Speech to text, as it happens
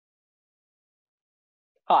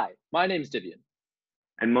Hi, my name is Divian.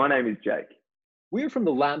 And my name is Jake. We are from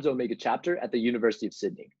the Lambda Omega chapter at the University of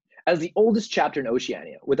Sydney. As the oldest chapter in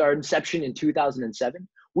Oceania, with our inception in 2007,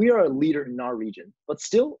 we are a leader in our region, but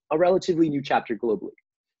still a relatively new chapter globally.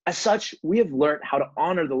 As such, we have learned how to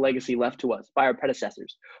honor the legacy left to us by our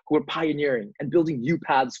predecessors, who are pioneering and building new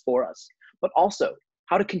paths for us, but also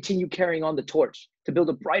how to continue carrying on the torch to build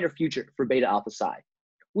a brighter future for Beta Alpha Psi.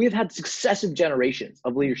 We have had successive generations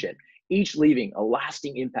of leadership, each leaving a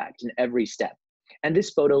lasting impact in every step. And this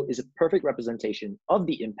photo is a perfect representation of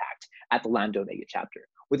the impact at the Lambda Omega chapter,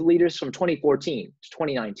 with leaders from 2014 to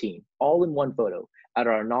 2019, all in one photo at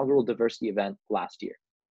our inaugural diversity event last year.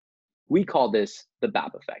 We call this the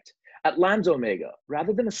BAP effect. At Lambda Omega,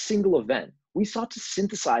 rather than a single event, we sought to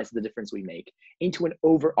synthesize the difference we make into an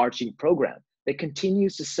overarching program that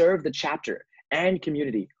continues to serve the chapter and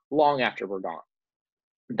community long after we're gone.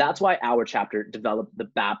 That's why our chapter developed the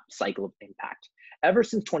BAP cycle of impact. Ever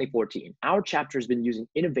since 2014, our chapter has been using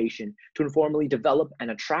innovation to informally develop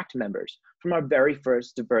and attract members from our very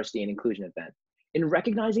first diversity and inclusion event. In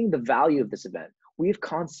recognizing the value of this event, we have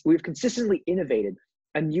consistently innovated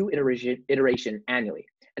a new iteration annually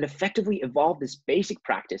and effectively evolved this basic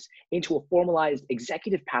practice into a formalized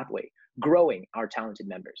executive pathway, growing our talented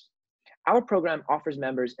members. Our program offers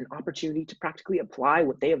members an opportunity to practically apply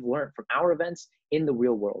what they have learned from our events in the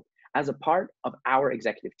real world as a part of our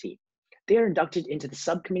executive team. They are inducted into the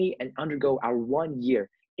subcommittee and undergo our 1-year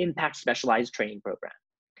impact specialized training program.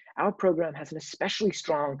 Our program has an especially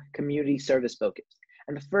strong community service focus,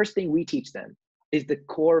 and the first thing we teach them is the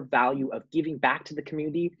core value of giving back to the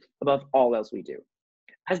community above all else we do.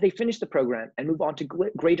 As they finish the program and move on to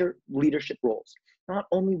greater leadership roles, not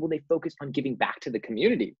only will they focus on giving back to the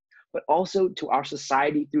community, but also to our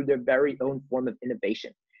society through their very own form of innovation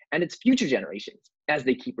and its future generations as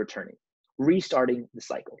they keep returning, restarting the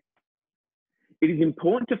cycle. It is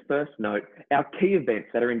important to first note our key events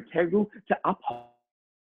that are integral to uphold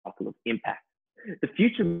cycle of impact. The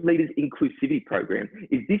Future Leaders Inclusivity Program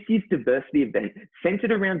is this year's diversity event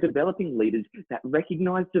centered around developing leaders that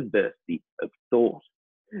recognize diversity of thought.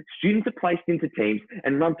 Students are placed into teams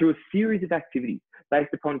and run through a series of activities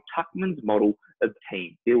based upon Tuckman's model of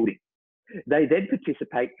team building. They then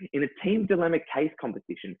participate in a team dilemma case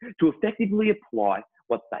competition to effectively apply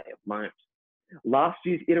what they have learned. Last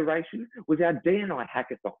year's iteration was our D&I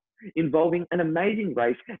hackathon, involving an amazing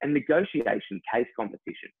race and negotiation case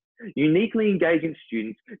competition, uniquely engaging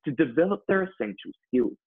students to develop their essential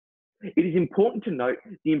skills. It is important to note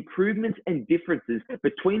the improvements and differences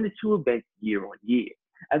between the two events year on year,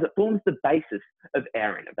 as it forms the basis of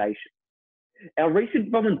our innovation. Our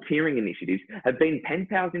recent volunteering initiatives have been Pen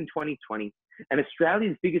Pals in 2020 and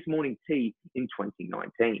Australia's Biggest Morning Tea in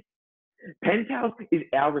 2019. Pen Pals is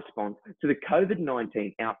our response to the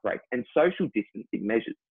COVID-19 outbreak and social distancing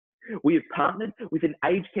measures. We have partnered with an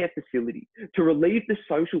aged care facility to relieve the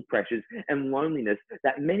social pressures and loneliness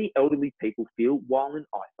that many elderly people feel while in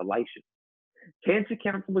isolation. Cancer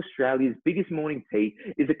Council Australia's Biggest Morning Tea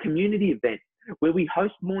is a community event where we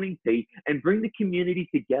host morning tea and bring the community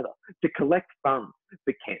together to collect funds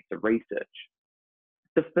for cancer research.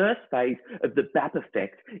 The first phase of the BAP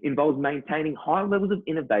effect involves maintaining high levels of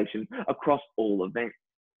innovation across all events,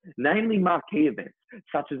 namely marquee events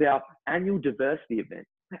such as our annual diversity event,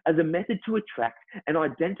 as a method to attract and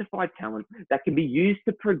identify talent that can be used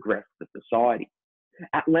to progress the society.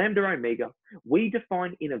 At Lambda Omega, we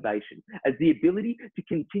define innovation as the ability to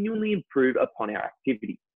continually improve upon our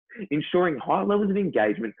activity, ensuring high levels of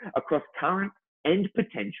engagement across current and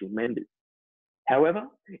potential members. However,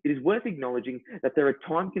 it is worth acknowledging that there are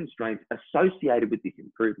time constraints associated with this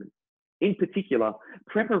improvement. In particular,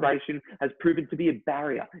 preparation has proven to be a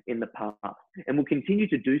barrier in the past and will continue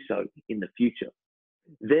to do so in the future.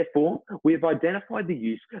 Therefore, we have identified the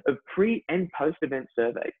use of pre- and post-event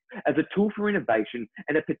surveys as a tool for innovation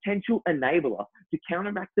and a potential enabler to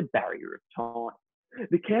counteract the barrier of time.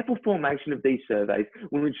 The careful formation of these surveys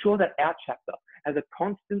will ensure that our chapter has a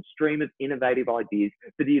constant stream of innovative ideas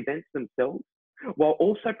for the events themselves, while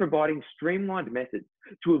also providing streamlined methods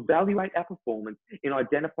to evaluate our performance in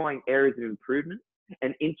identifying areas of improvement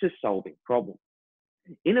and into solving problems.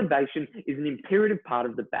 Innovation is an imperative part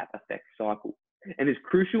of the BAP effect cycle and is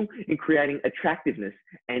crucial in creating attractiveness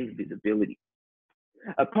and visibility.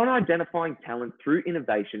 Upon identifying talent through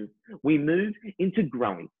innovation, we move into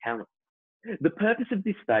growing talent. The purpose of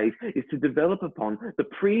this phase is to develop upon the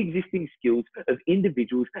pre-existing skills of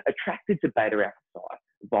individuals attracted to Beta Alpha Psi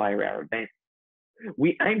via our events.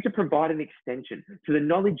 We aim to provide an extension to the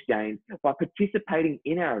knowledge gained by participating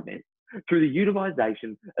in our events through the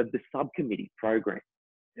utilisation of the subcommittee program.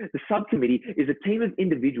 The subcommittee is a team of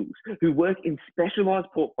individuals who work in specialised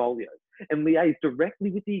portfolios and liaise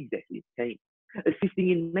directly with the executive team,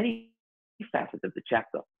 assisting in many facets of the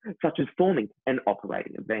chapter, such as forming and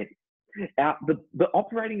operating events. Through the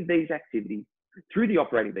operating of these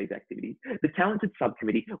activities, the talented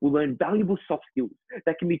subcommittee will learn valuable soft skills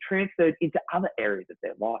that can be transferred into other areas of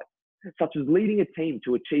their lives, such as leading a team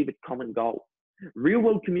to achieve a common goal,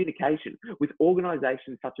 real-world communication with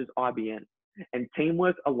organisations such as IBM, and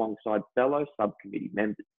teamwork alongside fellow subcommittee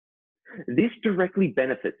members. This directly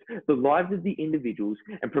benefits the lives of the individuals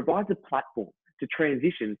and provides a platform to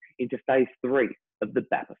transition into phase 3 of the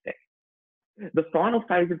BAP effect. The final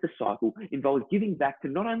phase of the cycle involves giving back to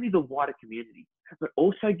not only the wider community, but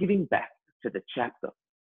also giving back to the chapter.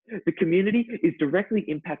 The community is directly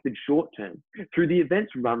impacted short-term through the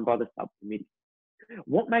events run by the subcommittee.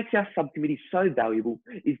 What makes our subcommittee so valuable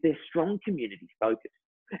is their strong community focus.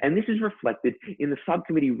 And this is reflected in the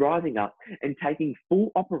subcommittee rising up and taking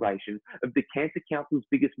full operation of the Cancer Council's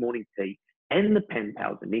Biggest Morning Tea and the Pen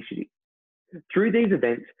Pals initiative. Through these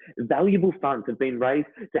events, valuable funds have been raised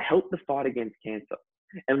to help the fight against cancer,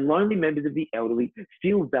 and lonely members of the elderly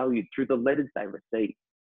feel valued through the letters they receive.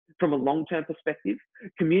 From a long-term perspective,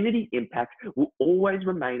 community impact will always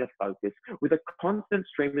remain a focus, with a constant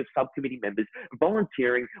stream of subcommittee members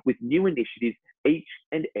volunteering with new initiatives each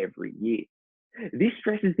and every year. This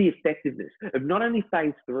stresses the effectiveness of not only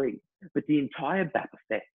phase 3, but the entire BAP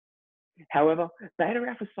effect. However, Beta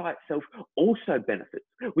Alpha Psi itself also benefits,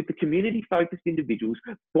 with the community-focused individuals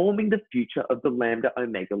forming the future of the Lambda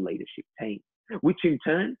Omega leadership team, which in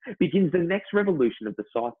turn begins the next revolution of the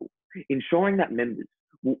cycle, ensuring that members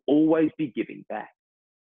will always be giving back.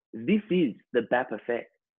 This is the BAP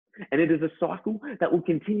effect, and it is a cycle that will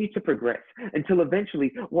continue to progress until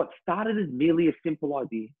eventually what started as merely a simple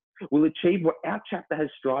idea will achieve what our chapter has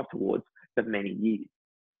strived towards for many years,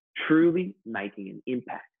 truly making an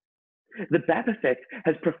impact. The BAP effect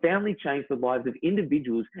has profoundly changed the lives of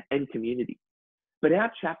individuals and communities, but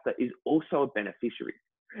our chapter is also a beneficiary,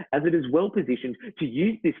 as it is well positioned to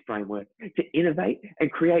use this framework to innovate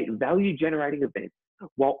and create value-generating events,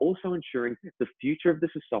 while also ensuring the future of the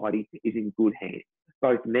society is in good hands,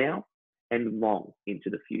 both now and long into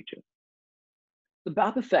the future. The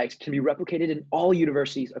BAP effect can be replicated in all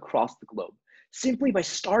universities across the globe. Simply by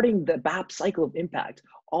starting the BAP cycle of impact,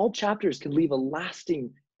 all chapters can leave a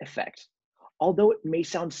lasting effect. Although it may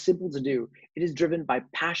sound simple to do, it is driven by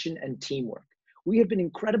passion and teamwork. We have been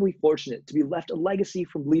incredibly fortunate to be left a legacy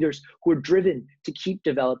from leaders who are driven to keep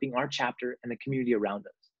developing our chapter and the community around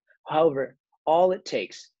us. However, all it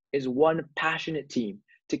takes is one passionate team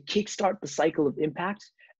to kickstart the cycle of impact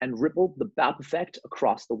and ripple the BAP effect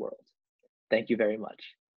across the world. Thank you very much.